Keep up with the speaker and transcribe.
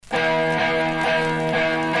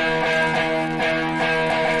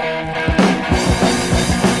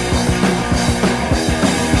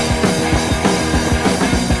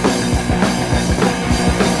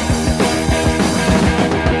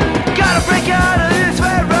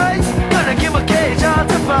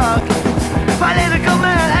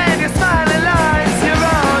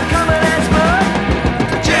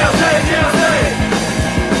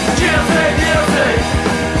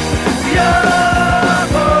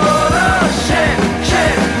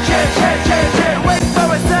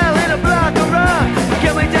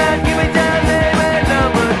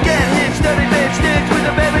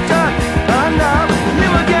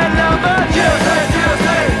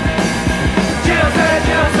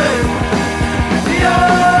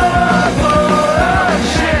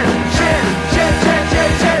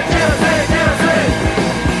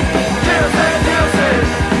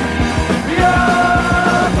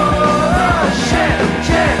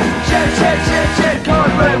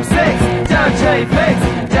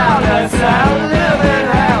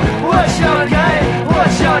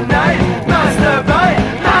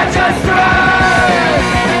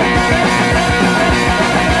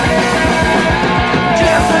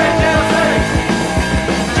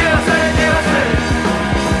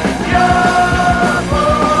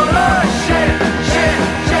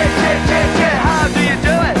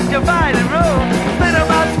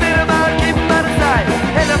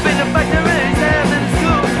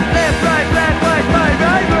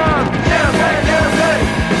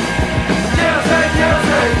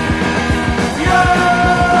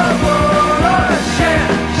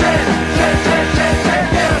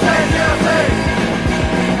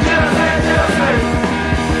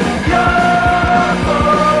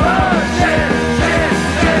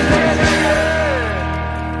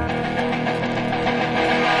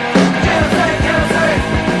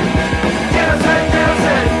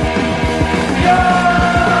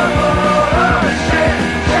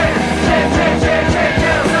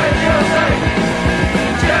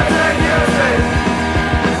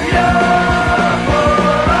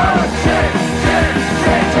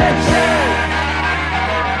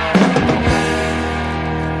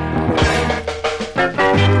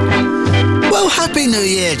Happy New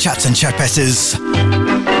Year, chaps and chapesses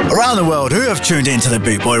around the world who have tuned into the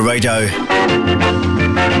Boot Boy Radio.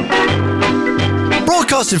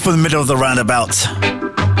 Broadcasting from the middle of the roundabout,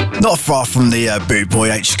 not far from the Boot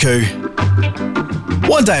Boy HQ.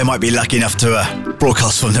 One day I might be lucky enough to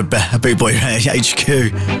broadcast from the Boot Boy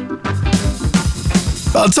HQ.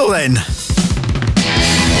 But until then,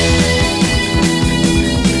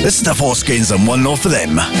 this is the Four Skins and One Law for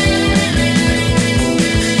Them.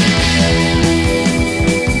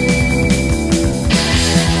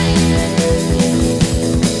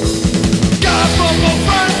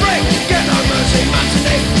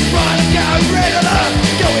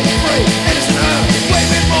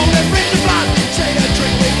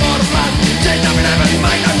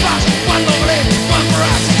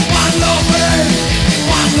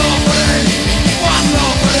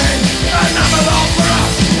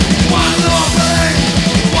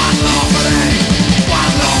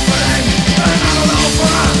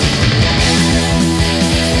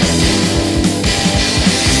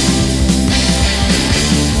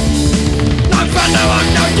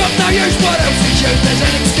 No use, what else we choose? There's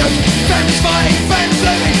an excuse. Families fighting, families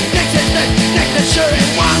looting. Next is next is shooting.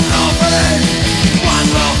 One law for them, one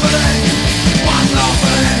law for them, one law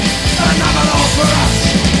for them, another law for us.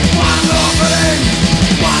 One law for them,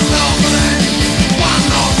 one law for them, one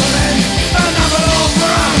law for them, another law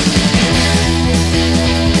for us.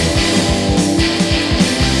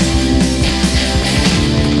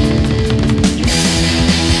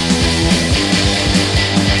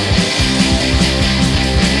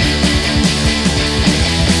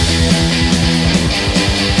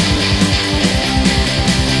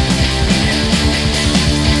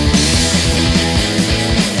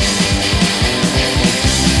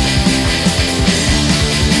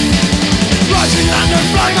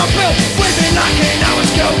 Flying on pill, we've been lucky, now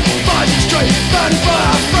it's cool. Fighting street, burning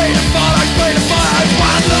fire, freedom follows, freedom fires.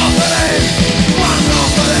 One law for them, one law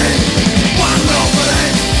for them, one law for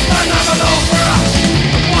them, another law for us.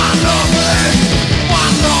 One law for them,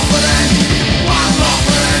 one law for them, one law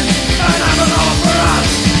for them, another law for us.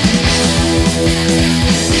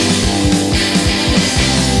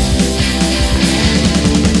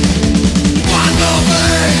 One law for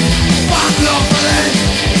them, one law for them, one law for them. Another law for us. One law for them. One law for them.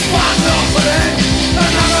 One law for them.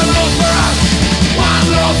 Another law for us. One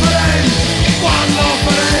law for them. One law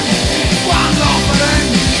for them. One law for them.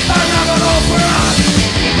 Another law for us.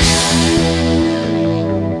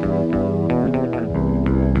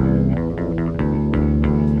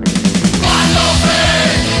 One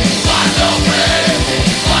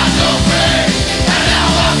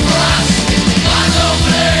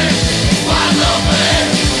law for them. One law for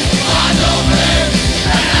them. One law for them.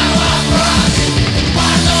 Another law for us.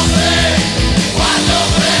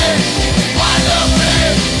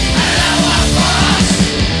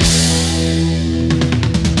 One law for them.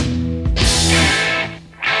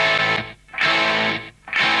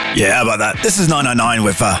 Yeah, how about that? This is 909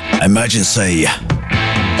 with Emergency.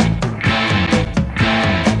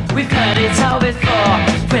 We've heard it all before,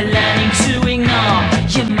 we're learning to ignore.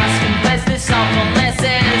 You must confess this awfulness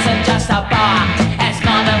isn't just a bar. It's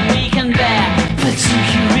more than we can bear, but do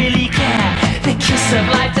you really care? The kiss of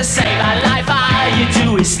life to save our life, all you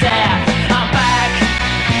do is stare. I'm back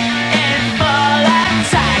in full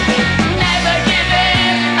attack. Never give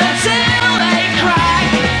in until they crack.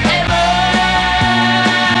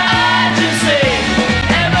 Emergency,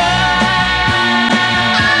 emergency.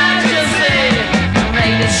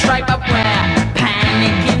 Ready to strike up where?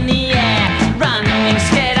 Panic in the air. Running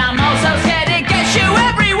scared, I'm also scared. It gets you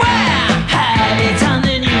everywhere. Had it on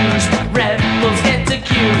the news, rebels get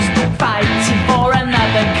accused, fighting for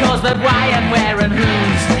another cause, but why and where and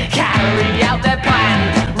whose? Carry out their plan,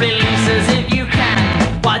 release us if you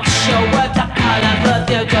can. Watch your work to color, but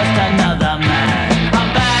you're just another man. I'm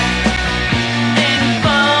back in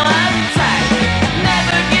full attack.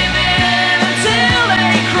 Never give in until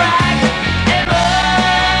they crack.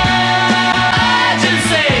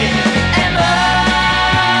 Emergency, emergency.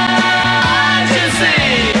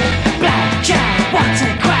 Blackjack, what's a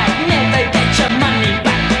crack? Never get your money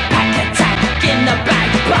back. Pack attack in the bag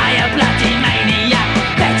by a bloody maniac.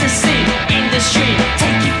 Better see in the street,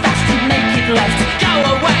 take it fast and make it left. Go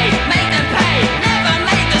away, make them pay. Never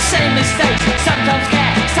make the same mistakes. Sometimes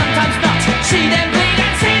care, sometimes not. See them bleed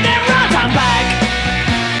and see them rot. I'm back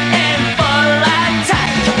in full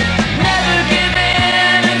attack. Never give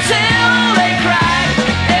in until they crack.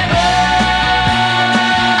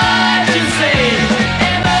 Emergency,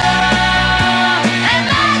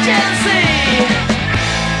 emergency.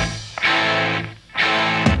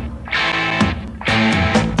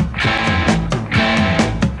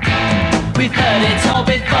 We've heard it all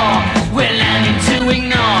before, we're learning to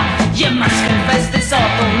You must confess this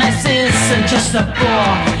awfulness isn't just a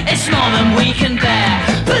bore. It's more than we can bear.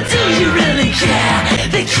 But do you really care?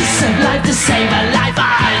 The kiss of life to save a life,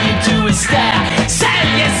 all you do is stare. Sell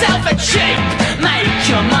yourself a cheap, make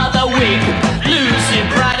your mother weep. Lose your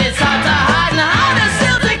pride, it's hard to hide and harder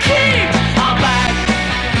still to keep. Our back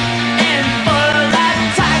in full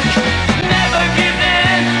attack, never give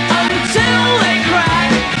in until they crack.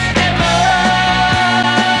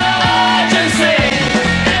 Emergency,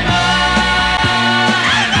 emergency.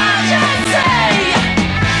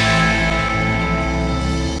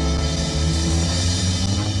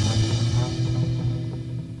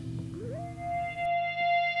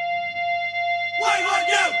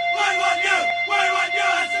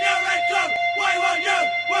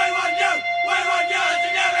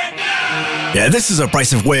 Yeah, this is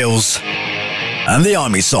Abrasive Wheels and the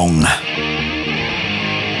Army Song.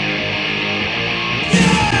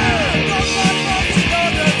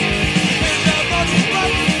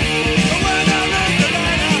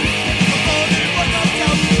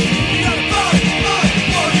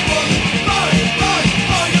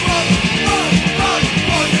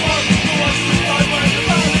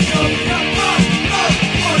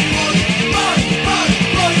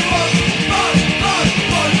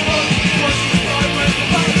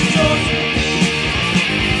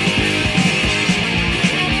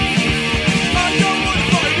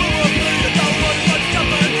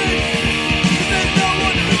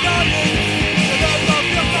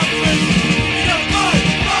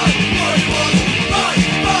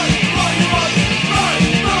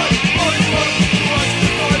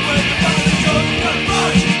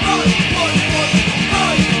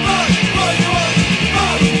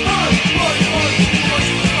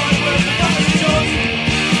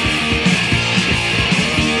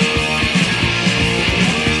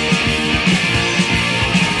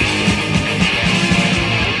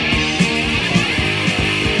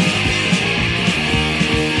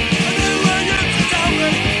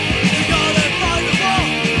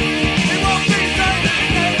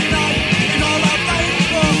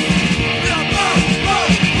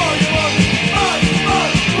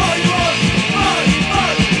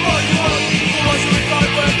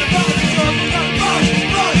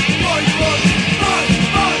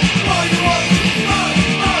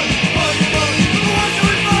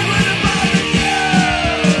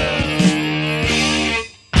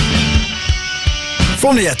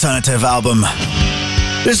 From the Alternative album,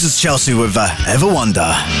 this is Chelsea with Ever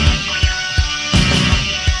Wonder.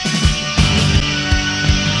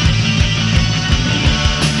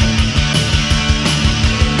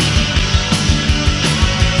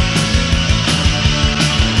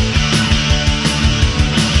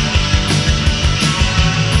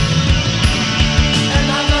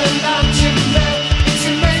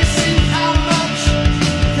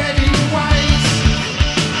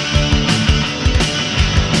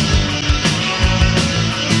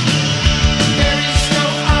 There is no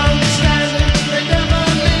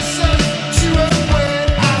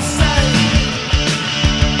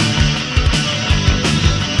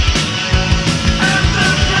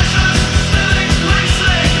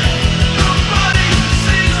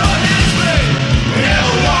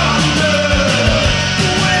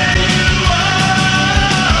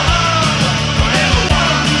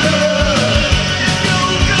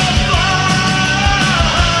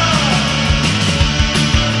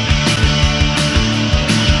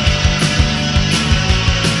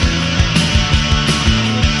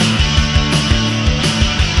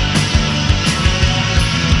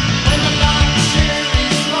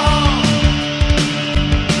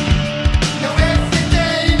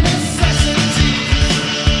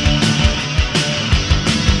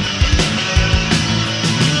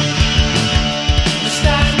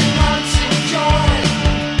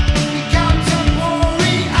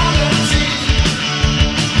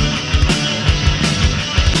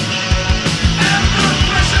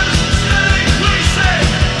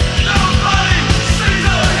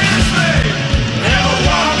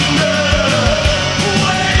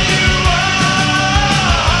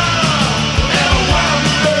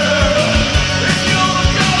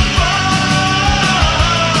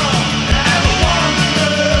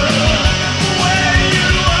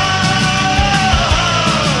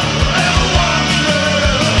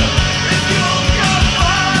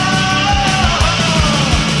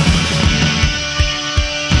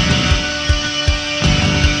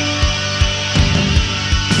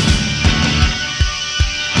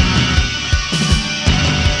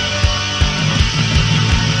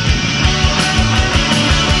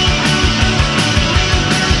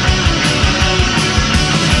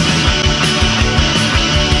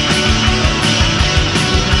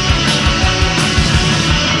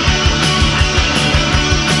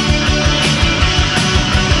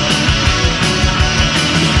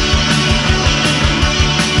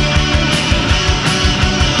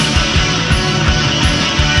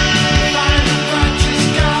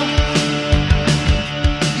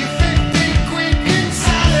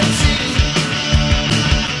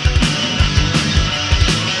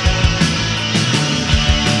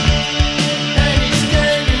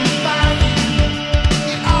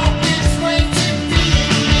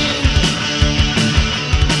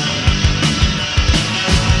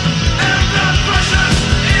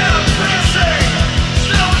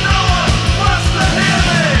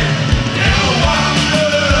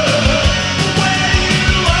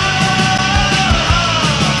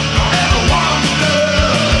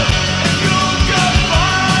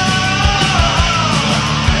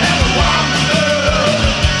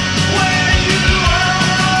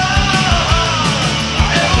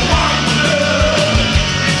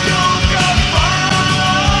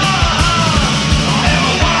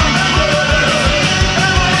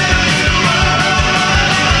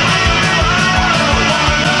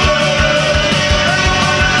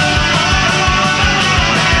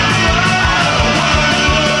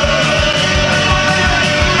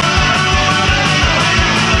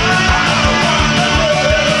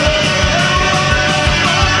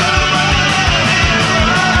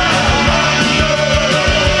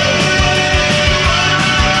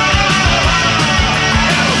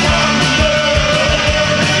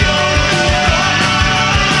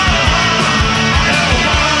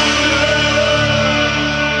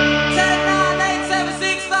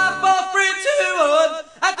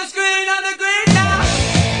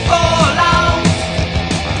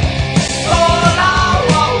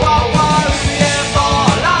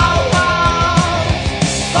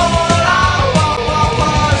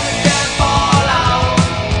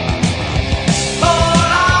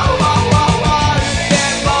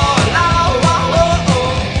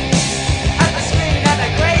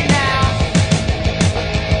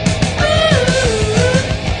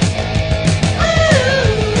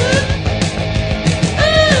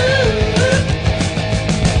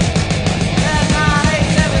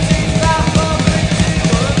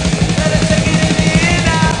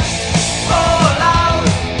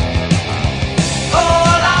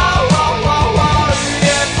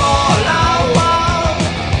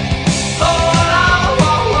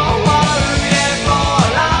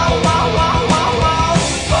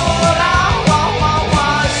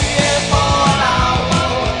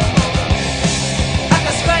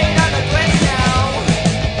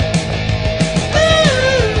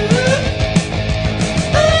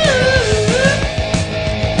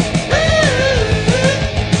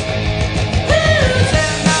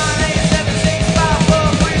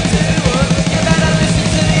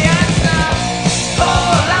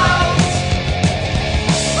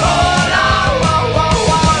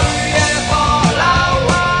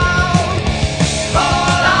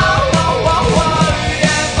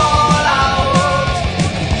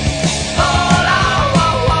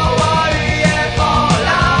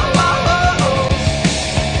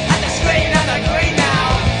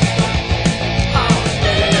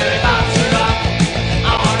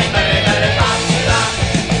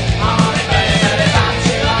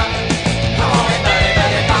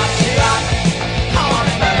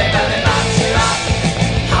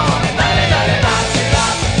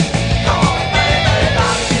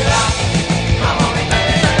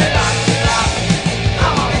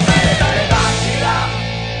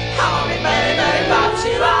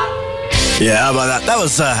How about that? That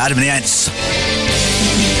was Adam and the Ants.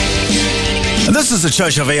 And this is the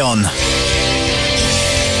Church of Aeon.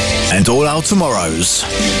 And All Our Tomorrows.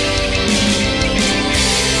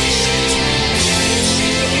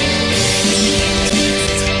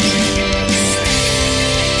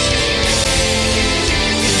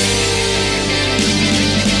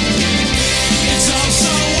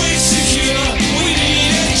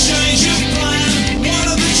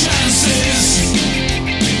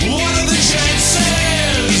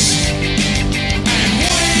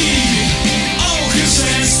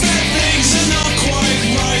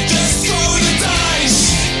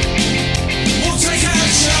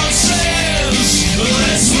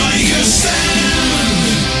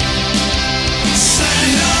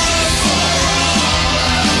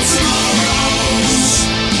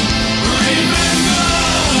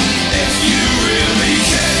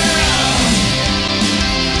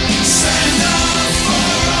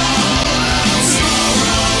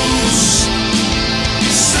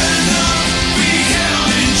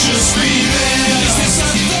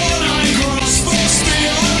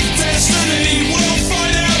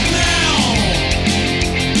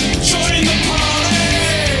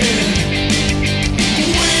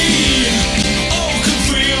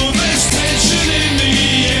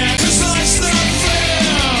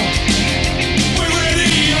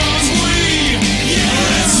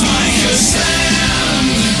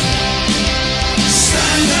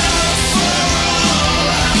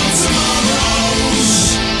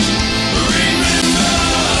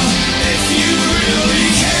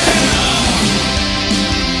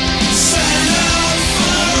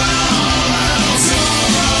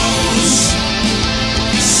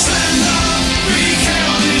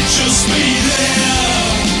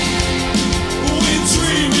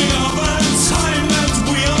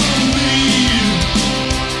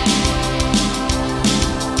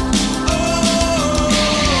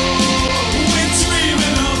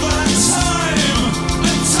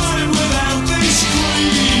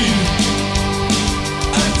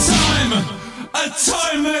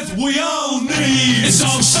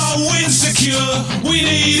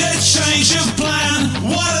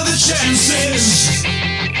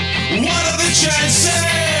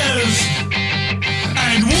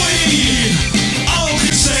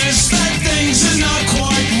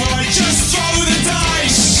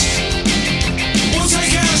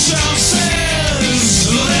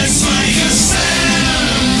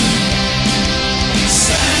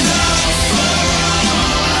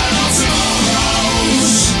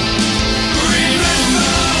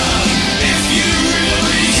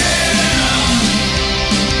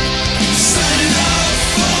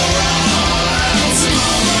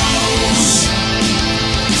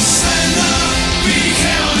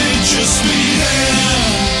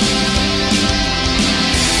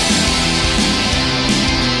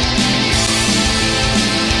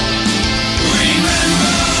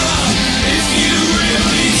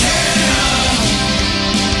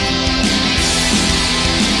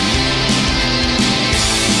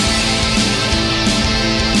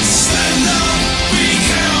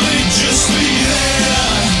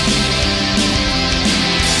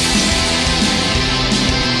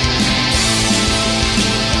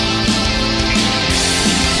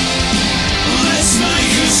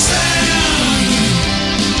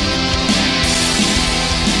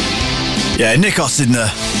 Yeah, Nikos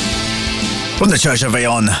from the Church of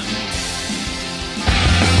Aeon.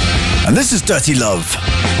 And this is Dirty Love.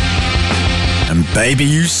 And Baby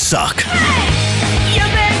You Suck. Hey, you've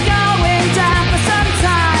been going down for some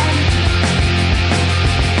time,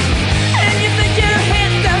 and you think you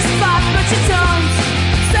hit the spot, but you don't.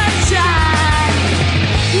 Sunshine.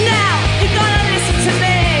 Now you're gonna listen to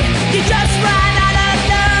me. You just ran out of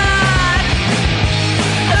luck.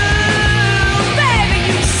 Ooh, baby,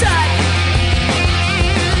 you suck.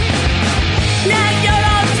 Now you're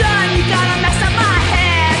all done. You gotta mess up my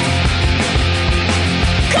head.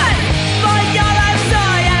 Cut for your own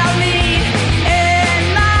joy, I don't need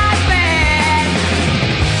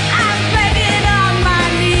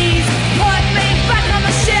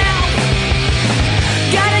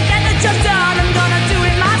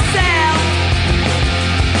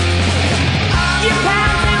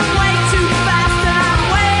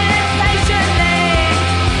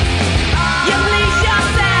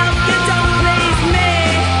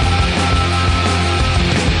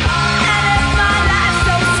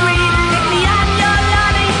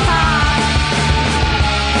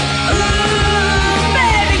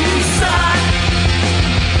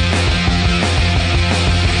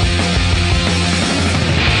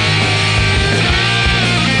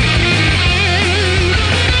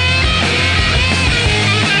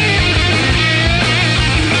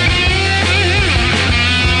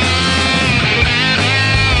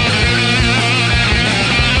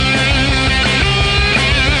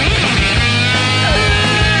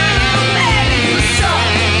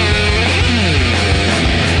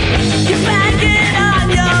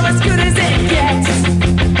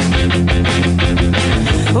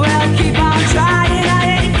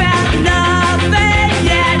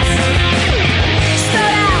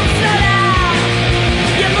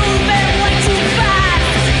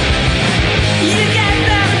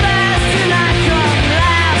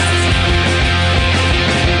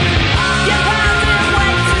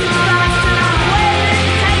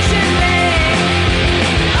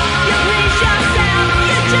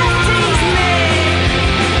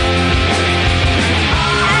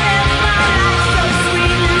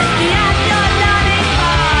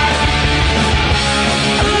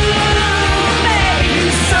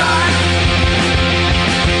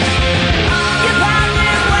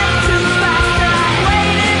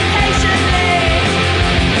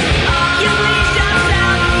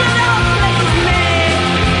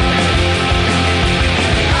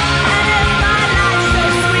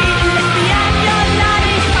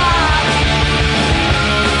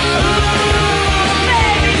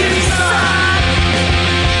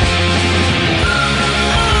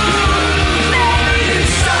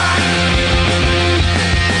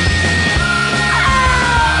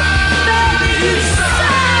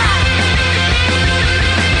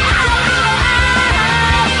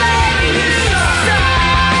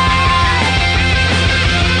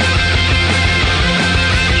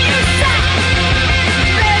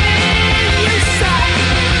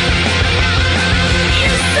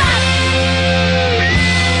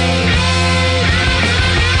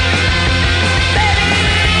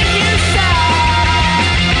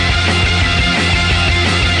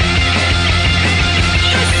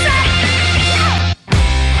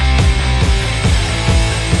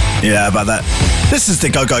Yeah, about that. This is the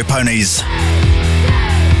Go-Go Ponies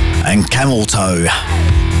and Camel Toe.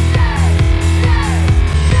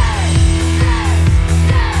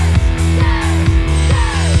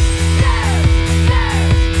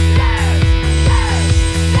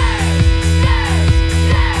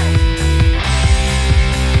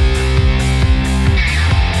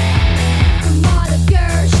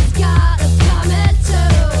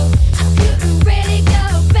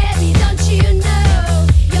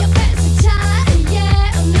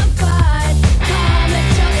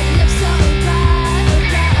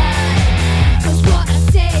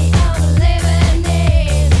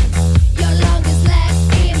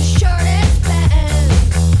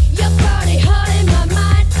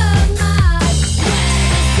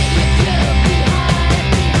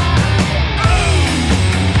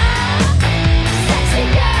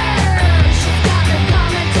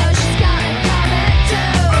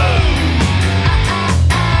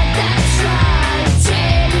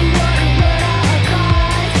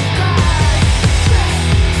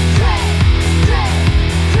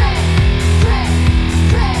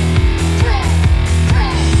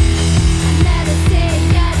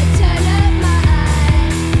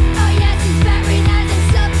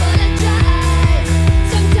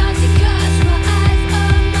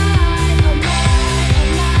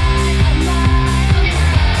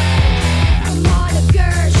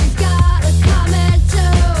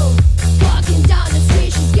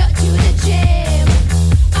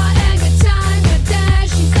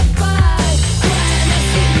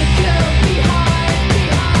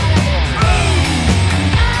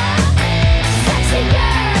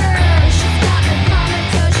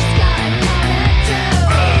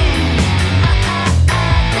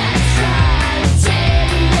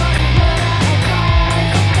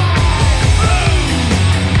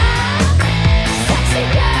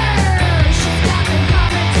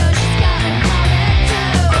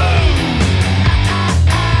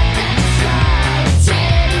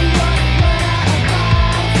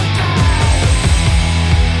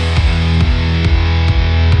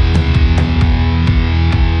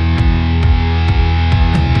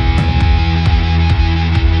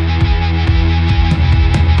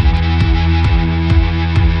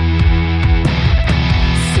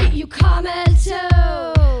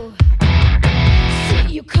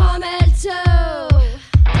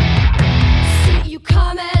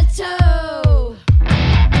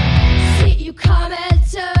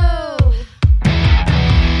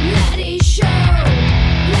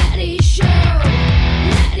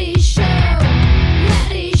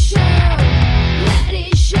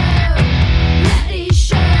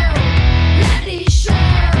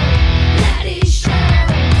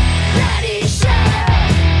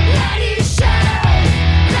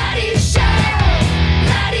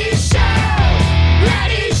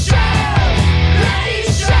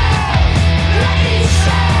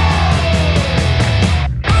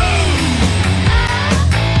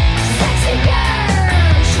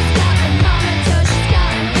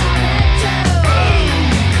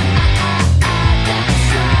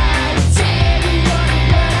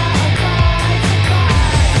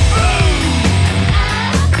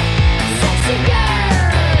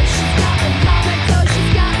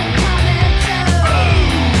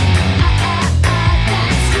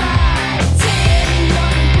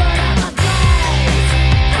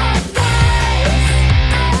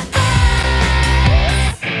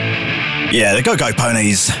 Yeah, the Go-Go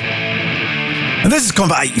Ponies. And this is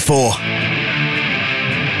Combat 84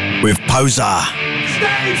 with Poser.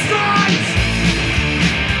 Stage strikes!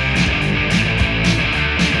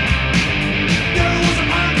 You was a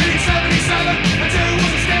punk in 77 and you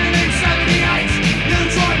was a skinny in 78. You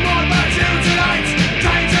tried more but you too late.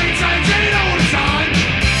 Changing all the time.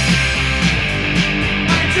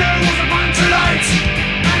 And you was a punk too late.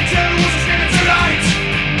 And you was a skinny too late.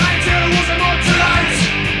 And you was a mod too late.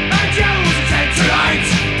 And you was a tech too late.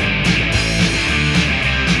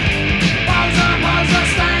 Poser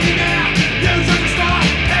standing there. You took the start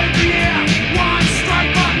every year.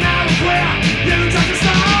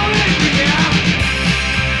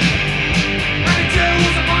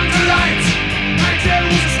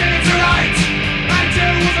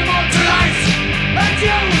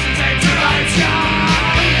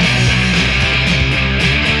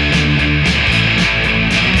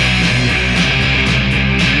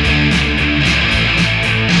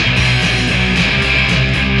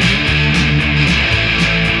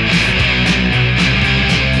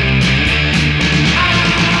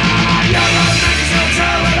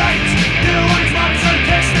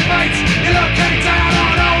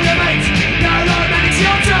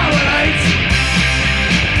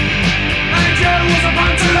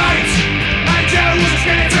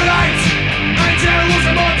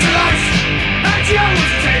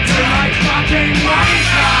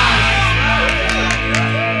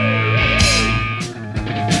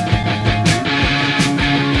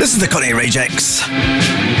 the Connie Rejects.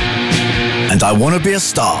 And I Wanna Be a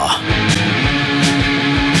Star.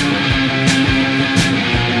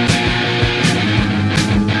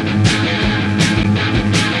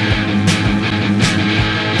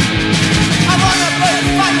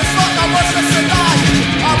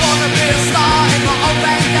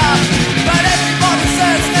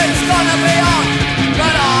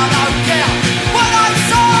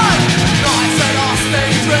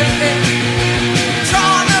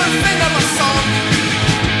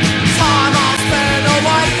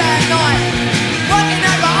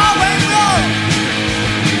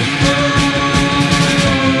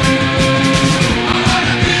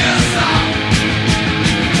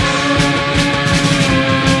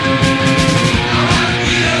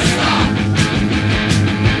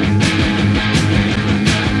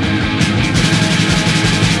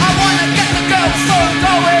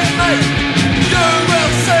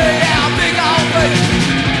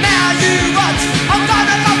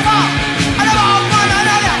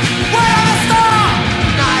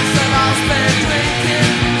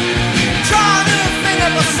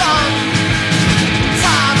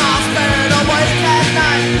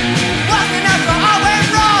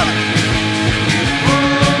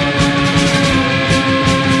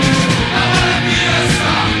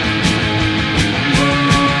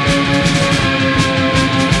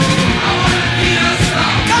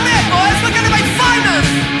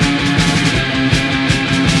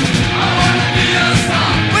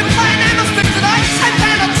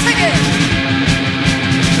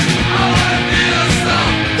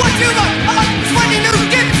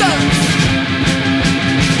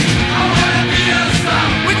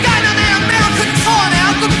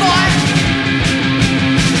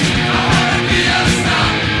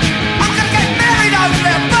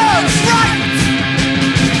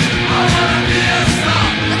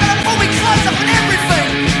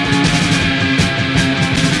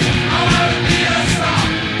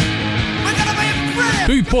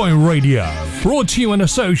 Bootboy Radio, brought to you in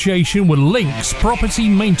association with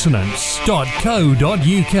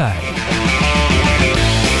linkspropertymaintenance.co.uk.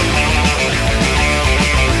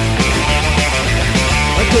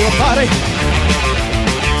 Went to a party,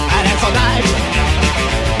 and that's all night.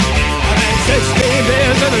 I drank 16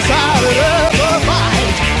 beers and decided of a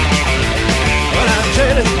fight. When I'm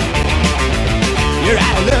trading, you're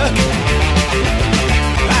out of luck.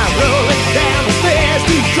 I'm rolling down the stairs,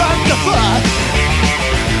 too drunk to fuck.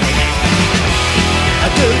 I'm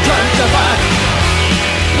too drunk to fuck.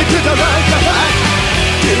 You're too drunk to fuck.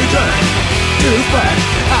 Too drunk to fuck.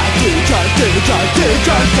 I'm too drunk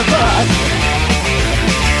to fuck.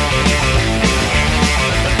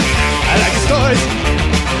 I like the stories,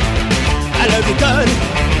 I love the gun.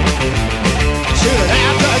 Shooting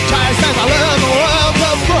out the tires, cause I love the world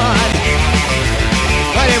of fun.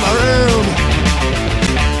 Right in my room,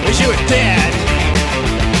 wish you were dead.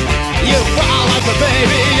 You fall like a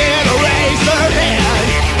baby in a razor head.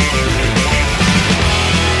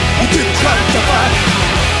 I'm too drunk to fuck.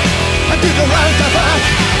 I'm too drunk to fuck.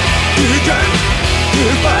 Too drunk to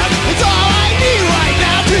fuck. It's all I need right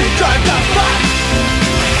now. Too drunk to fuck.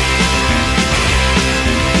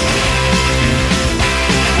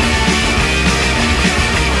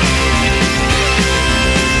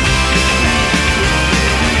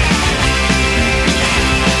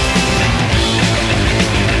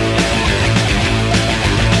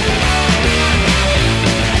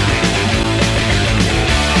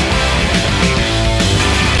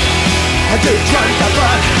 I'm too drunk to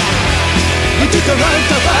fuck. I'm too drunk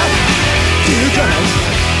to fuck. Too drunk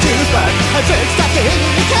to fuck. I'm too stuck in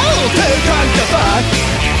the cold. Too drunk to fuck.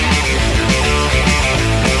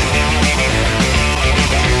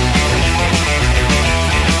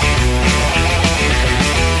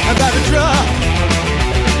 I'm about to drop.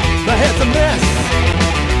 My head's a mess.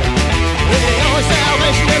 The only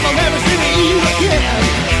salvation is I'll never see you again.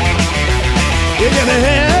 You give me a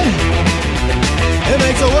hand, it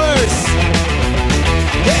makes it worse.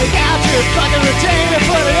 Take out your fucking routine and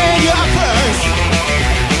put it in your purse.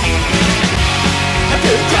 I'm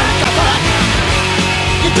too drunk to fuck.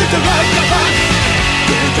 You're too drunk to fuck.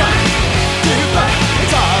 Too drunk to fuck.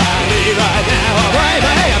 It's all I need right now, oh baby.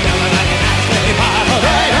 I'm feeling like an ice cream pop, oh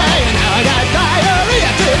baby. And now I got diarrhea.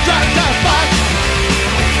 Too drunk to fuck.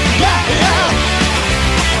 Yeah, yeah.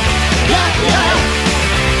 Yeah, yeah.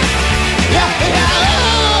 Yeah, yeah.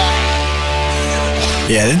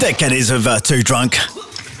 Yeah, the Dead Kennedys of Too Drunk.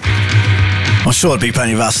 I'm sure there'll be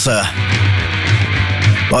plenty of us like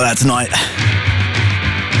that tonight.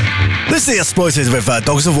 This is the Exploited with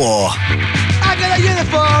Dogs of War. I got a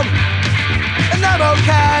uniform, and I'm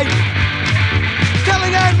okay.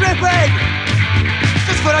 Killing and ripping,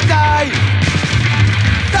 just for a day.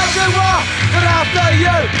 Down to war, but after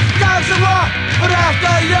you. Down to war, but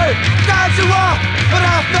after you. Down to war, but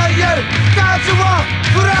after you. Down to war,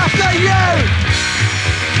 but after you.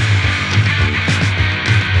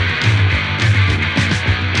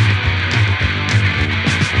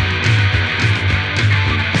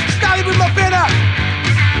 With my bitter,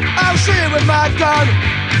 I'll shoot you with my gun.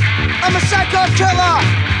 I'm a psycho killer,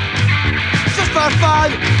 just for fun.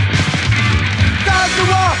 Down to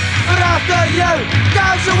war, but after you.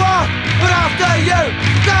 Down to war, but after you.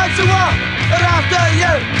 Down to war, but after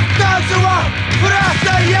you. Down to war, but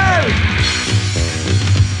after you.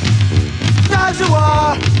 Down to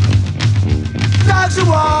war. Down to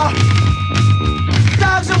war.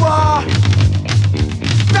 Down to war.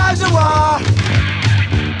 Down to war.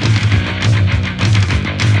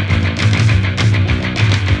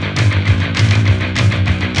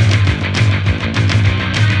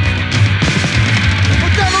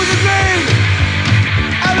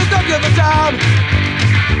 Don't give a damn.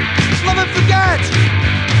 Love and forget.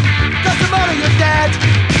 Doesn't matter, you're dead.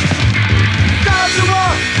 Down to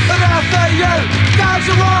war, and after you. Down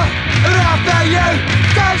to war, and after you.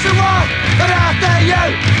 Down to war, and after you.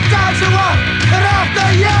 Down to war, and after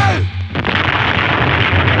you.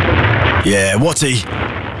 Yeah, Watty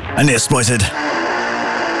and the Exploited.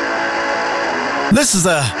 This is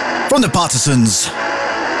from the Partisans,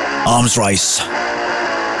 Arms Race.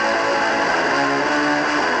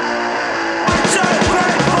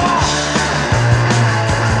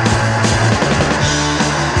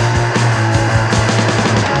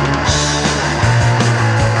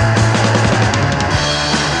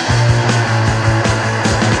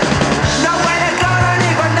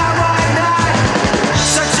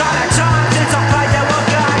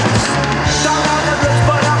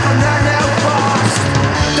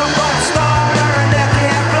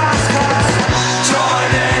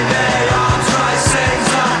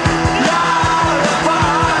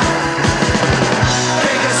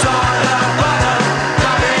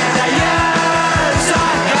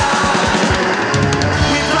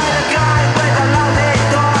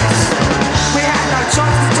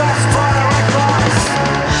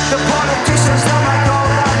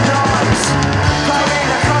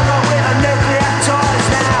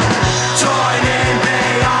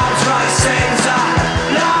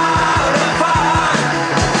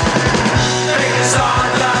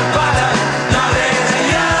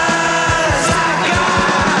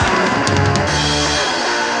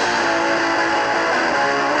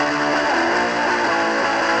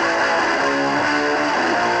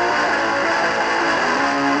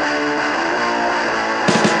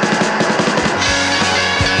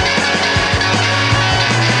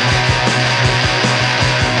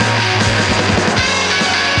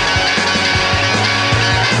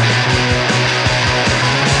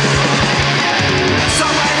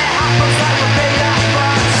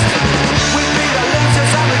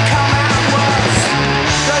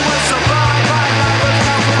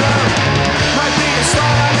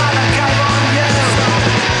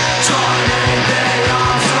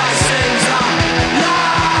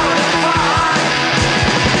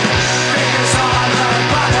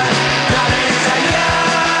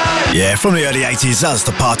 Yeah, from the early 80s, that's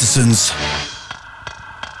the Partisans.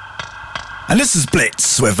 And this is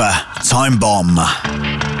Blitz with a Time Bomb.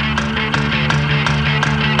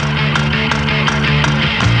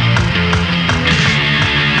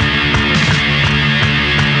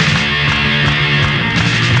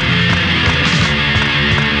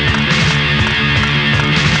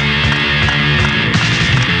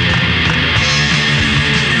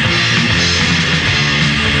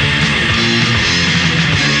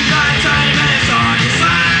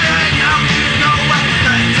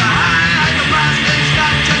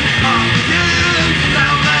 Now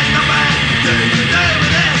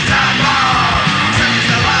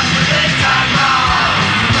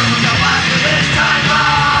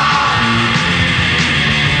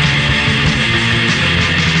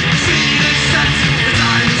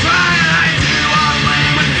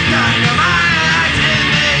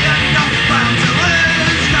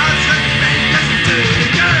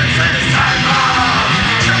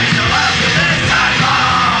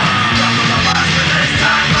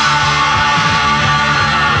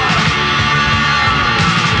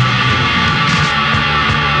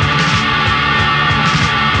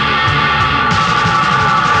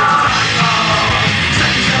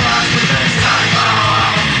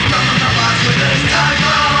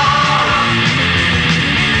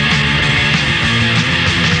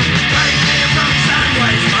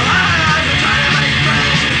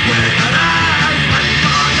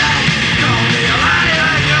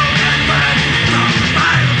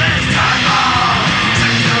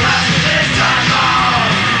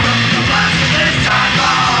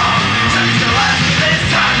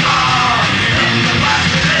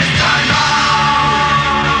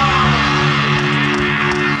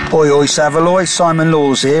Oi oi Savaloy, Simon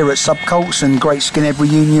Laws here at Subcults and Great Skinhead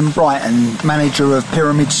Reunion Brighton, manager of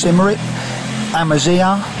Pyramid Cymric,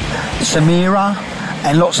 Amazia, Samira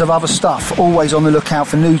and lots of other stuff. Always on the lookout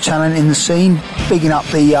for new talent in the scene, bigging up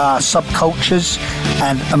the subcultures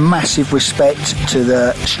and a massive respect to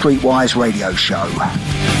the Streetwise radio show.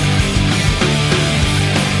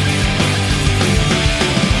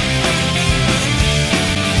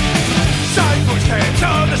 To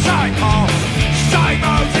the side path, side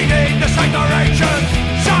moving in the same direction,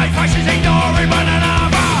 side faces ignoring one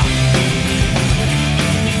another.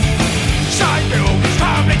 Side buildings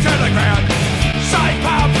tumbling to the ground, side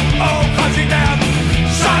pub all closing down,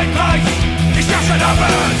 side place is just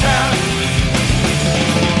another town.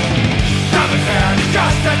 Another town is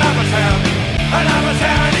just another town. Another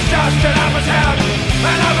town is just another town.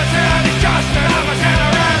 Another town is just another town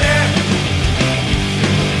around here.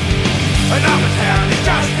 Another town is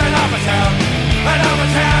just another town. Another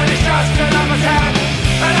town is just another town.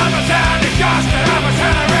 Another town is just another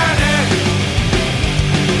town around here.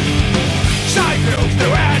 Side builds new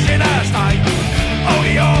hours in a state. All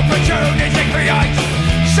the opportunities it creates.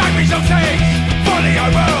 Side results for the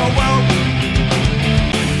overall world.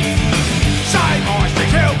 Side eyes to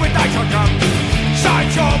kill with data guns. Side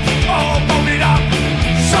jobs all bolted up.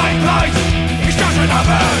 Side place is just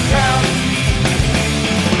another town.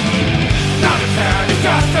 Another town is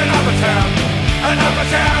just another town. Another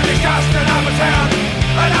town is just another town.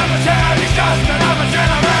 Another town is just another town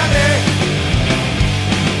around here.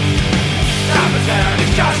 Another town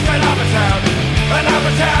is just another town.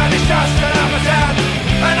 Another town is just another town.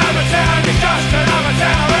 Another town is just another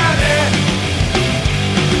town around here.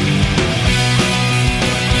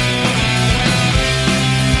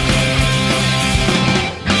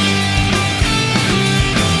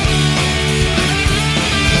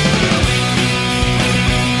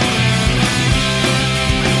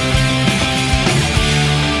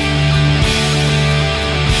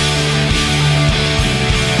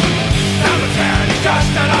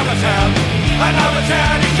 Just another town. Another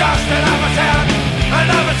town is just another town.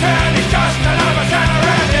 Another town is just another town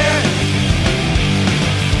around here.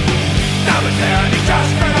 Another town is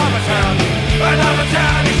just another town. Another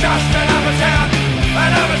town is just another town.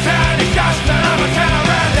 Another town is just another town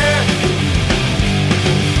around here.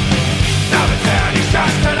 Another town is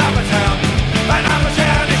just another town. Another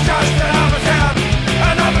town is just another town.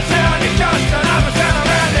 Another town is just another town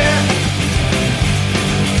around here.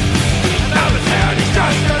 Another town is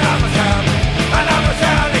just another town. Another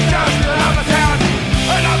town is just another town.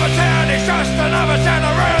 Another town is just another town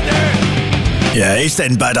around here. Yeah, East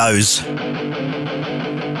End Baddos.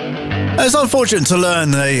 It's unfortunate to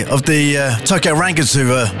learn of the Tokyo Rankins who've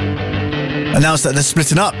announced that they're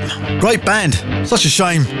splitting up. Great band. Such a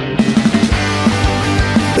shame.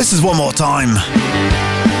 This is One More Time.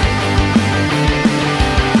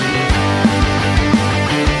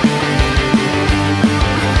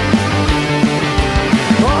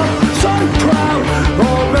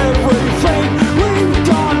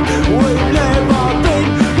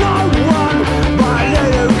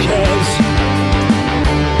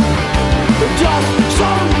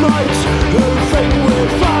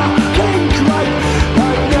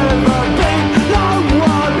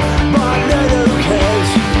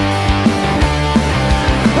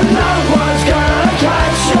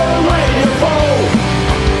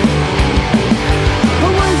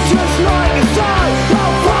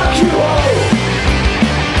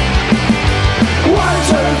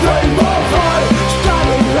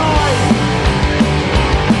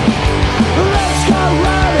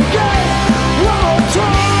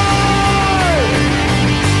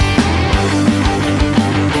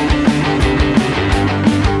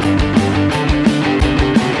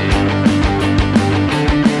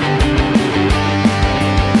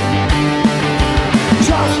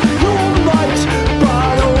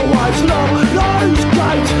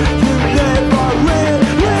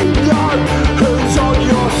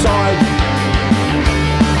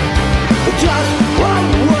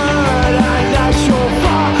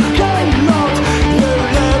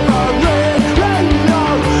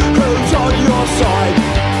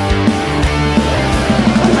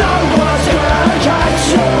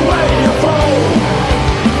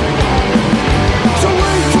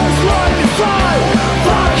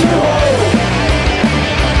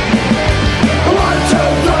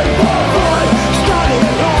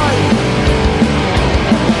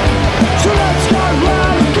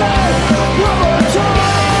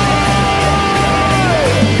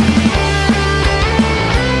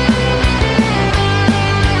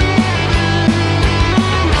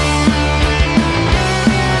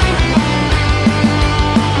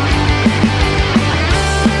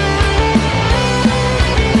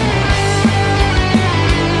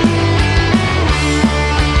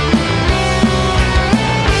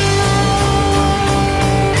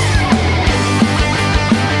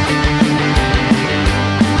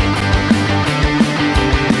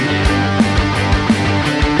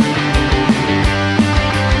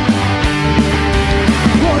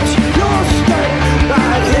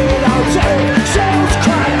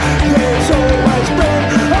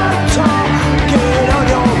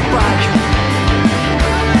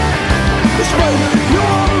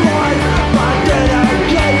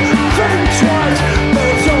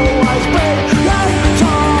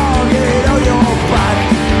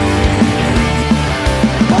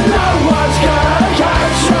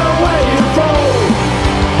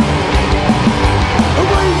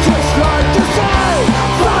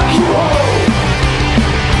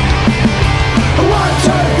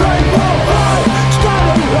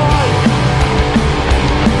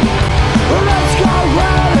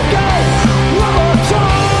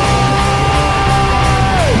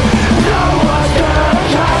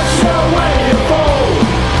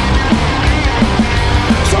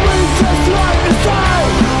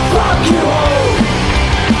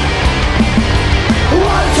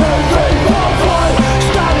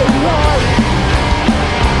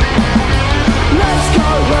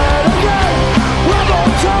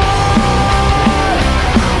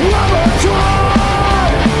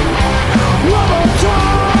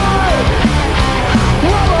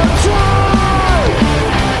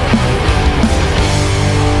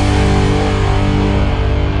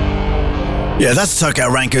 Yeah, that's Tokyo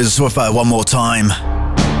Rankers with One More Time.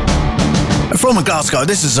 From Glasgow,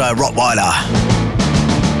 this is Rottweiler.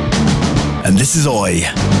 And this is Oi.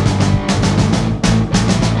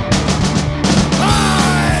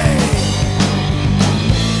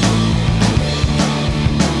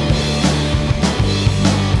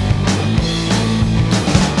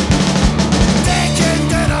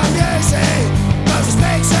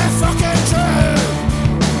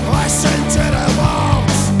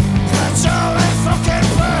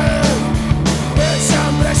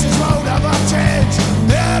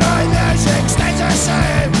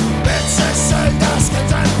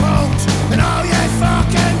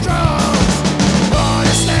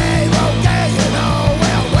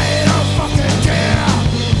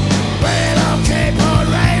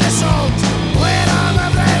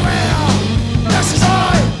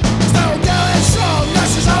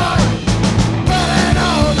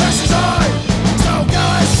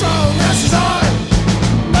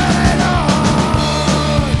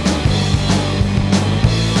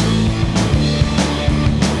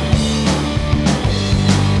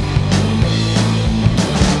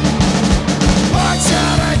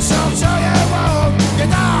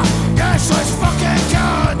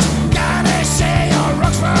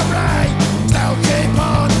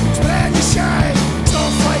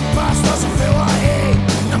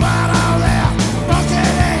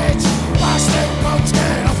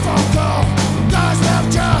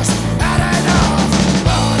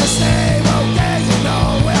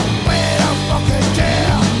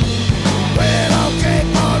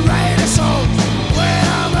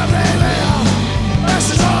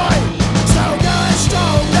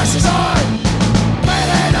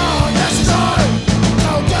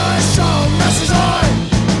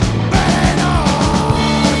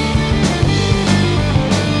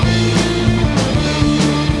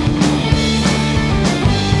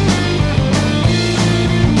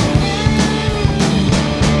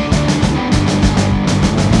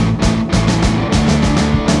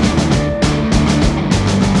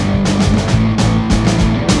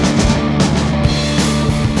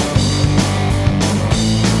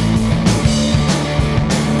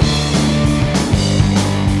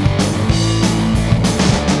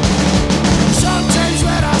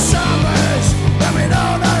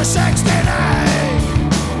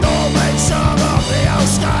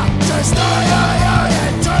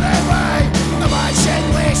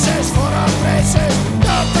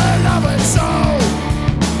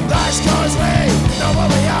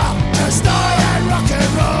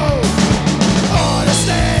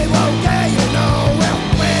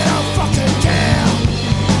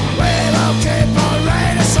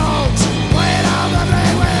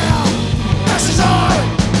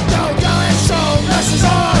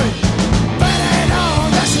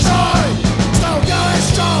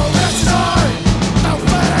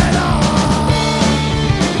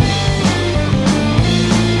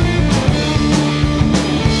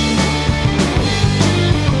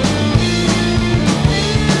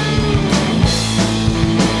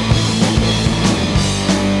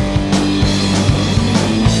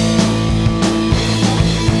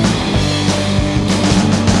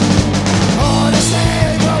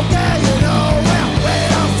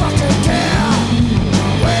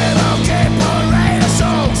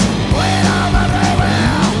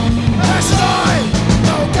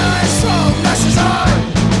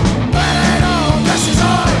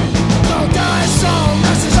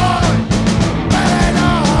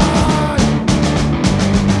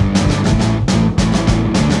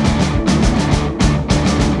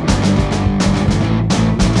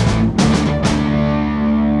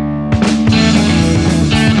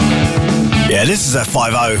 Yeah, this is a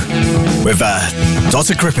 5-0 with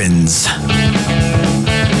Dr. Crippins.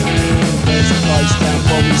 There's a place down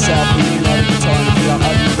Bobby South, but you know the time if you don't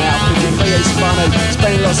open your mouth. Thinking it's funny,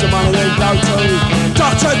 spending lots of money, then go to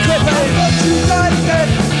Dr. Crippins. What you like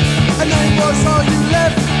then? A name was all you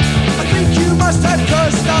left. I think you must have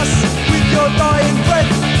cursed us with your dying breath.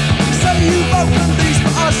 So you welcome these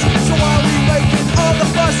for us, so why are we making all the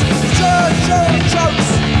fuss? Church jokes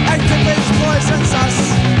and Crippins poisons us.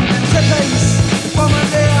 Crippins from a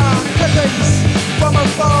near, Crippins from a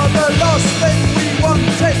far. The last thing we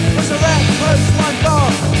wanted was a rapper's wine bar.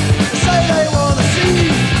 They say they wanna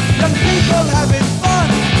see young people having fun.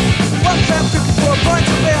 One camp looking for a pint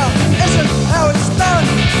of beer isn't how it's done.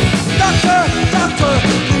 Doctor, doctor,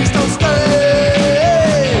 please don't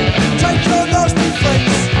stay. Take your nasty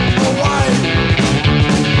friends away.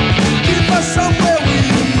 Give us somewhere we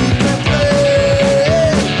can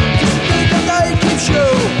play. Just think that they keep you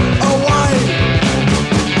away.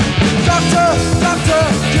 Doctor, doctor,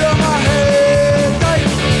 cure my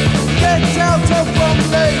headache. Get out of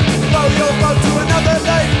Bromley, blow your boat to another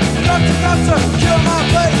lake. Doctor, doctor, cure my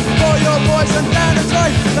pain for your boys and down the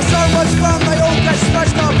drain. There's so much fun, they all get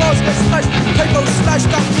smashed, our balls get smashed. People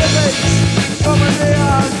smashed up Crippins from a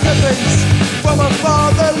neon Crippins from a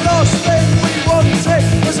far. The last thing we wanted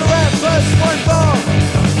was a rapper's wine bar.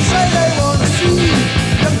 Say they wanna see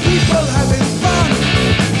young people having fun.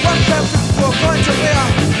 One camp for a pint of beer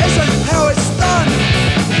isn't how it's done.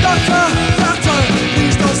 Doctor, doctor,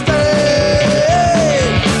 please don't stay.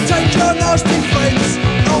 Take your nasty friends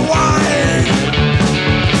away.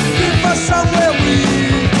 Give us somewhere we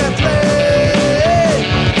can play.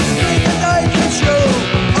 Think that they can show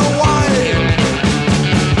away.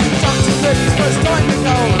 Dr. Crippins, first time you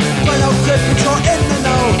know. When old Crippins, you're in the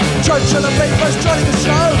know. Church of the Beavers, joining the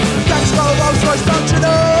show. Gangsta Rolls Royce, don't you know?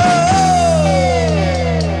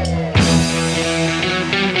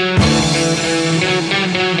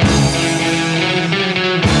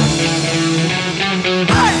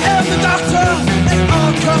 I am the doctor, and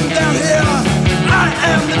I'll come down here. I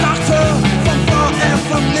am the doctor, from far and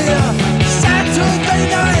from near. Saturday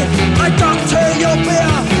night, I doctor your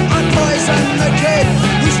beer. I poison the kid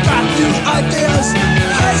who's got new ideas.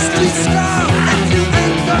 High street star, if you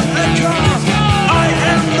ain't got a car. I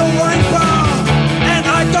am the wine bar, and I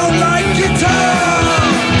don't like guitar.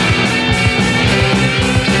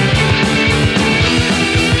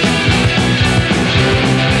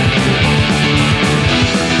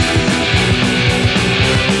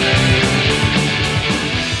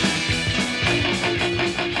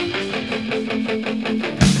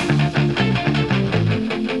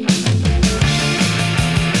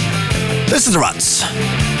 This is the Ruts.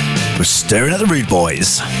 We're staring at the Rude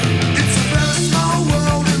Boys. It's a very small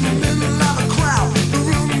world in the middle of a crowd. The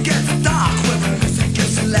room gets dark when the music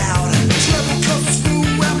gets loud. Trouble comes through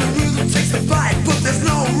when the rhythm takes a bite. But there's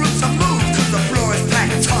no room to move cause the floor is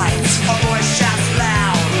packed tight. A voice shouts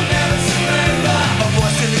loud, we'll never surrender. A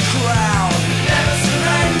voice in the crowd, never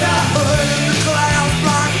surrender. A herd in the clouds,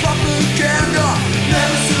 blind propaganda.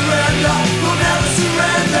 Never surrender, we'll never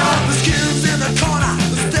surrender. The skills in the corner,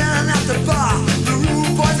 we're standing at the bar. The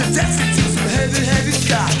rude boys are dancing to some heavy, heavy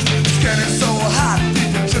ska. It's getting so hot,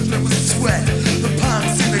 people dripping with sweat. The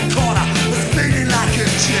punks in the corner was spinning like a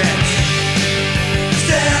jet.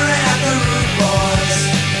 Staring at the rude boys,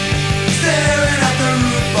 staring at the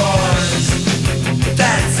rude boys,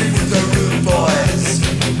 dancing with the rude boys,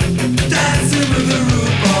 dancing with the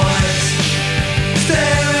rude boys,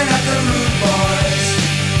 staring at the rude boys,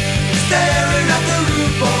 staring at the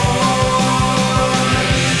rude boys.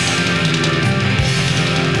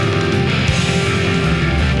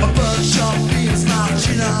 A bunch of beings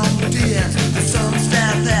marching on the end. The sun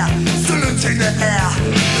stand there, saluting the air.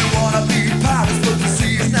 They wanna be pirates, but the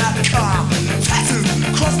sea is not calm. Tattooed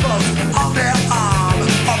crossbows on their arm.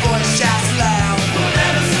 A voice shouts loud, we'll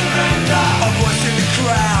never surrender. A voice in the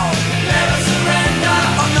crowd, never surrender.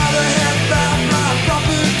 Another headbound by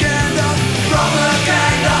propaganda,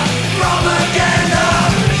 propaganda, propaganda.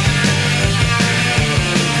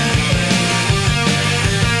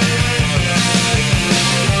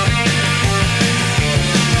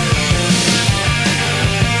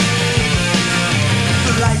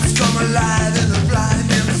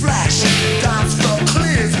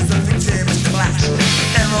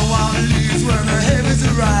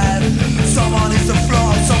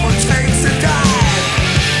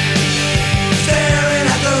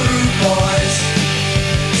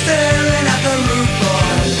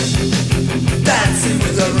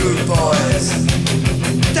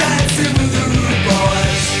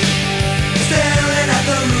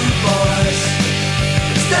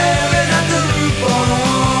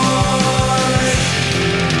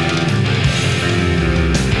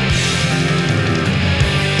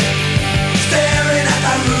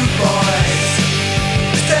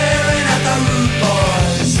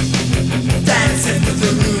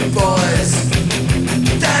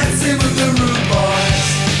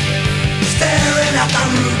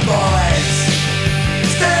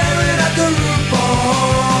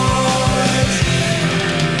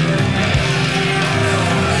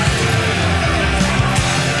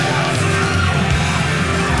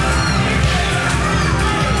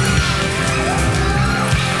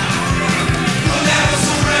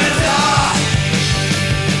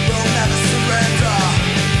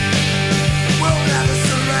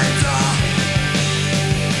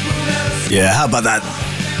 Yeah, how about that?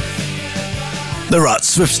 The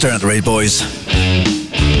Ruts with Staring at the Reed Boys.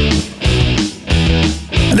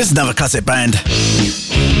 And this is another classic band,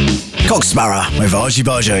 Cocksparrow with Argy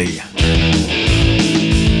Bargy.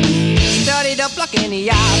 Started up like any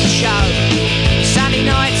other show. Sunday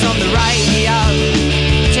nights on the radio.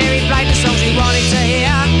 Terry played the songs we wanted to hear,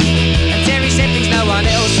 and Terry said things no one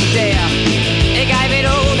else would dare. He gave it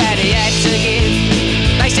all that he had to give.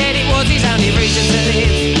 They said it was his only reason to live,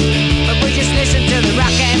 but we just listened to the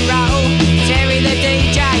rock and roll. Terry the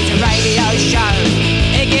DJ's a radio show.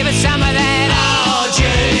 He gave us some of that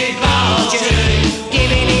Argy Bargy,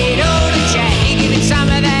 giving it all to Jack. He gave it some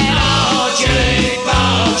of that Argy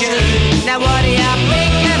Bargy. Now what do you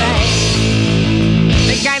think of that?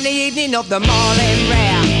 Then came the evening of the Marlin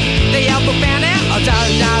Rare. The old book found out, I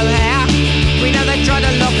don't know how. We know they tried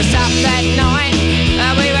to lock us up that night,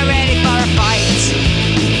 and we were ready for a fight.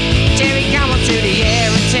 Terry came on to the air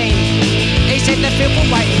and team. He said the people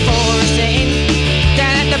were waiting for us in.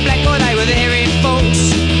 Down at the Blackboard they were there in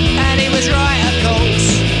force, and he was right of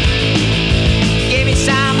course. Give it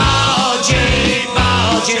some Argy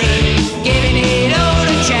Bargy, giving it all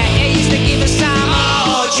to Jack. He used to give us some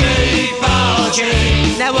Argy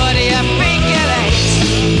Bargy. Now what do you think of that?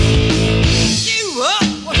 You up?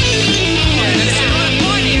 What are you doing? There's a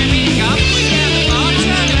point here, meeting up. We're down the bar,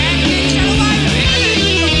 turn around and get shut away with it.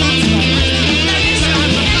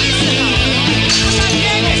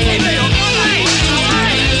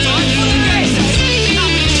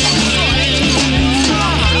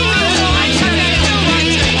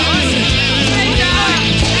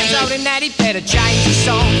 That he better change his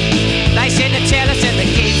song. They said to tell us that the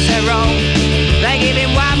kids are wrong. They give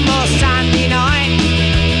him one more Sunday night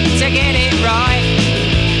to get it right.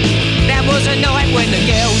 That was a night when the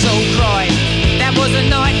girls all cried. That was the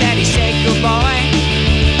night that he said goodbye.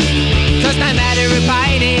 Cause no matter who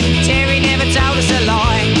paid him, Terry never told us a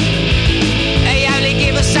lie. He only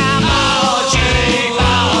gave us some Argy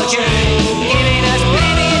Bargy, giving us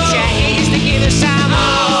plenty of chat. He used to give us some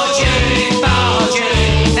Argy Bargy.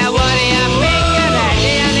 Now what do you think of that?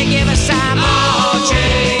 He only give us some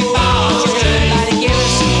Argy Bargy. Only give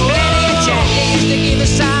us plenty of chat. He used to give us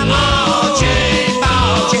some Argy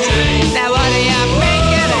Bargy. Now what do you think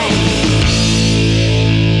of that?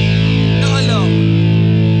 Not along.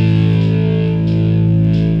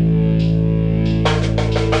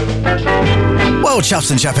 Well, chaps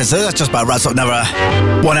and chappies, that just about wraps up another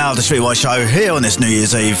 1 hour of the Streetwise Show here on this New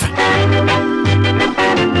Year's Eve.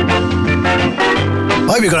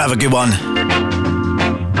 I hope you're going to have a good one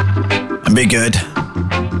and be good.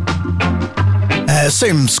 It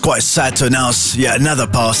seems quite sad to announce yet another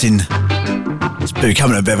passing. It's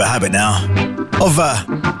becoming a bit of a habit now of a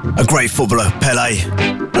great footballer, Pelé.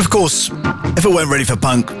 Of course, if it weren't ready for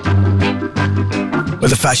punk, with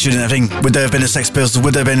the fashion and everything, would there have been a Sex Pistols?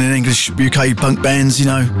 Would there have been an English UK punk bands, you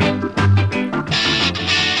know?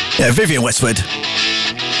 Yeah, Vivienne Westwood.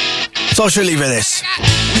 So I should leave with this.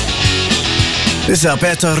 This is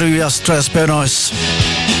Alberto Ruiz Traspernos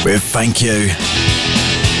with Thank You.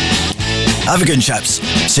 Have a good one, chaps.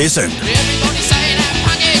 See you soon.